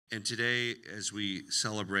And today, as we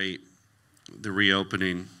celebrate the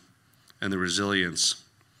reopening and the resilience,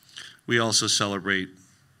 we also celebrate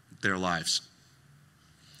their lives.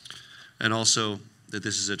 And also that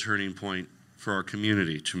this is a turning point for our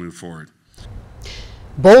community to move forward.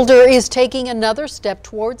 Boulder is taking another step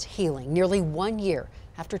towards healing nearly 1 year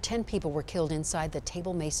after 10 people were killed inside the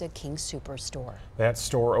Table Mesa King Soopers store. That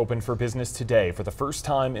store opened for business today for the first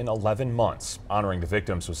time in 11 months. Honoring the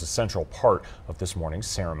victims was a central part of this morning's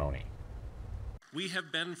ceremony. We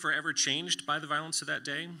have been forever changed by the violence of that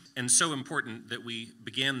day, and so important that we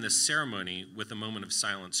began this ceremony with a moment of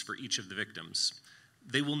silence for each of the victims.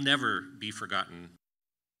 They will never be forgotten.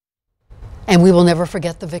 And we will never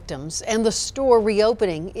forget the victims. And the store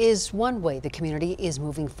reopening is one way the community is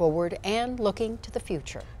moving forward and looking to the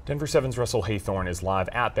future. Denver 7's Russell Haythorne is live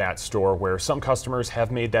at that store where some customers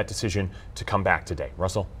have made that decision to come back today.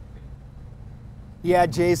 Russell? Yeah,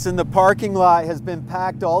 Jason, the parking lot has been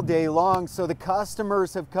packed all day long, so the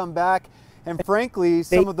customers have come back. And frankly,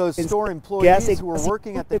 some of those store employees who were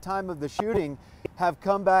working at the time of the shooting have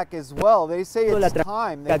come back as well. They say it's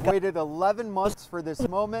time. They've waited 11 months for this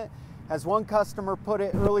moment. As one customer put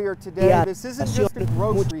it earlier today, this isn't just a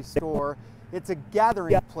grocery store, it's a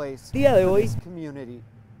gathering place for this community.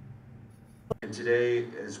 And today,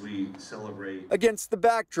 as we celebrate Against the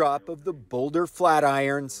backdrop of the Boulder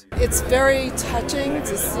Flatirons, it's very touching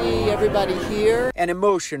to see everybody here. an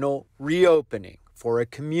emotional reopening for a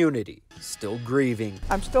community still grieving.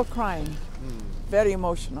 I'm still crying, very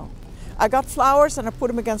emotional. I got flowers and I put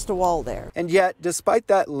them against the wall there. And yet, despite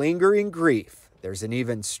that lingering grief, there's an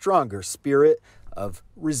even stronger spirit of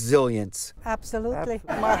resilience. Absolutely.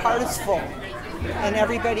 My heart is full, and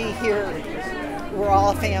everybody here, we're all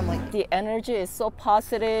a family. The energy is so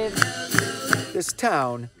positive. This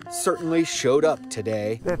town certainly showed up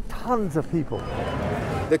today. There are tons of people.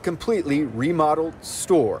 The completely remodeled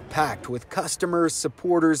store packed with customers,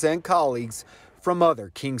 supporters, and colleagues from other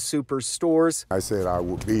King Soopers stores. I said I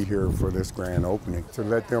would be here for this grand opening to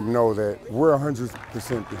let them know that we're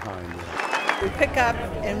 100% behind them. We pick up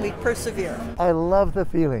and we persevere. I love the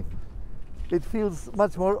feeling. It feels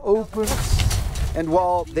much more open. And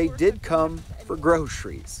while they did come for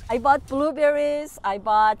groceries, I bought blueberries, I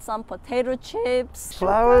bought some potato chips.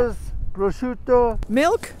 Flowers, prosciutto.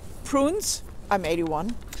 Milk, prunes, I'm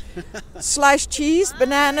 81, sliced cheese,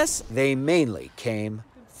 bananas. they mainly came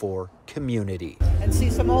for community. And see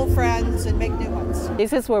some old friends and make new ones.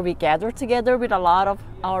 This is where we gather together with a lot of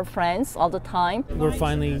our friends all the time. We're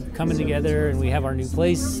finally coming together and we have our new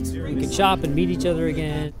place. We can shop and meet each other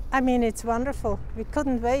again. I mean, it's wonderful. We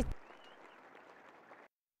couldn't wait.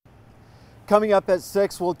 Coming up at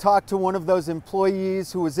 6, we'll talk to one of those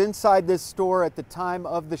employees who was inside this store at the time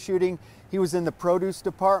of the shooting. He was in the produce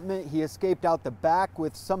department. He escaped out the back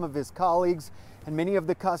with some of his colleagues and many of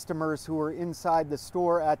the customers who were inside the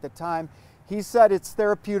store at the time. He said it's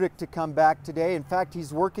therapeutic to come back today. In fact,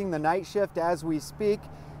 he's working the night shift as we speak.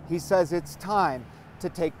 He says it's time to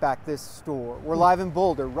take back this store. We're live in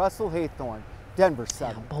Boulder. Russell Haythorne, Denver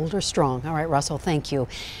 7. Yeah, Boulder strong. All right, Russell, thank you.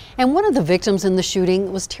 And one of the victims in the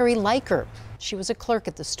shooting was Terry Liker. She was a clerk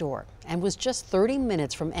at the store and was just 30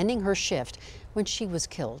 minutes from ending her shift when she was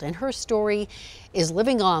killed. And her story is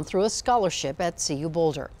living on through a scholarship at CU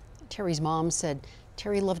Boulder. Terry's mom said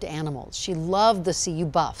Terry loved animals. She loved the CU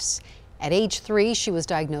Buffs. At age 3, she was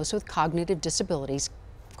diagnosed with cognitive disabilities.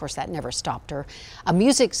 Of course, that never stopped her. A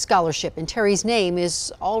music scholarship in Terry's name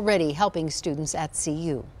is already helping students at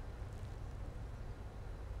CU.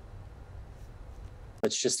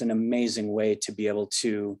 It's just an amazing way to be able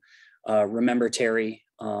to remember Terry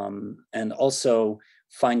and also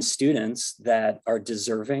find students that are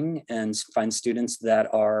deserving and find students that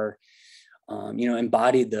are,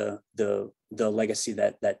 embody the legacy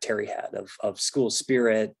that Terry had of school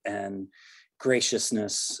spirit and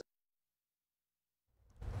graciousness.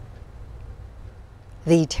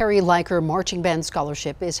 The Terry Liker Marching Band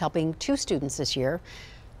Scholarship is helping 2 students this year.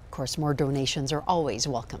 Of course, more donations are always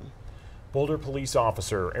welcome. Boulder police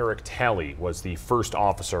officer Eric Talley was the first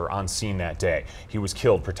officer on scene that day. He was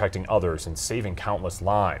killed protecting others and saving countless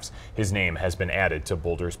lives. His name has been added to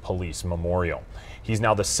Boulder's police memorial. He's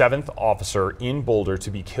now the 7th officer in Boulder to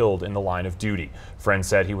be killed in the line of duty. Friends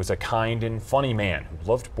said he was a kind and funny man who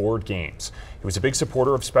loved board games. He was a big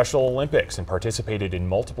supporter of Special Olympics and participated in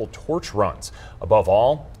multiple torch runs. Above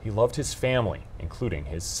all, he loved his family, including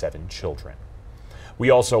his 7 children. We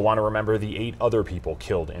also want to remember the 8 other people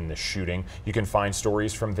killed in this shooting. You can find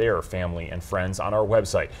stories from their family and friends on our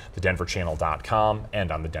website, thedenverchannel.com,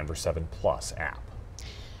 and on the Denver 7 Plus app.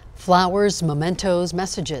 Flowers, mementos,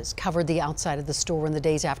 messages covered the outside of the store in the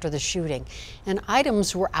days after the shooting. And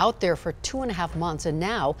items were out there for 2.5 months, and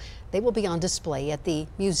now they will be on display at the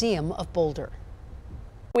Museum of Boulder.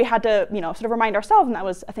 We had to, sort of remind ourselves, and that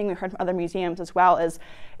was a thing we heard from other museums as well, is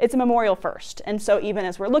it's a memorial first. And so even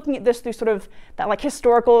as we're looking at this through sort of that like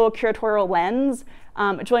historical, curatorial lens,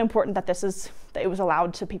 it's really important that that it was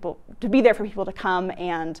allowed to be there for people to come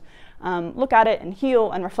and look at it and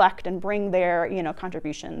heal and reflect and bring their,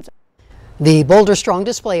 contributions. The Boulder Strong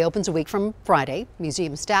display opens a week from Friday.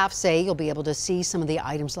 Museum staff say you'll be able to see some of the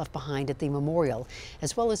items left behind at the memorial,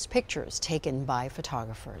 as well as pictures taken by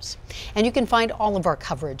photographers. And you can find all of our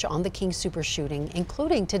coverage on the King Soopers shooting,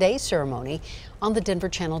 including today's ceremony, on the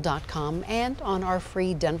denverchannel.com and on our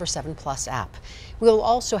free Denver 7 Plus app. We'll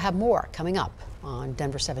also have more coming up on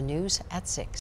Denver 7 News at 6.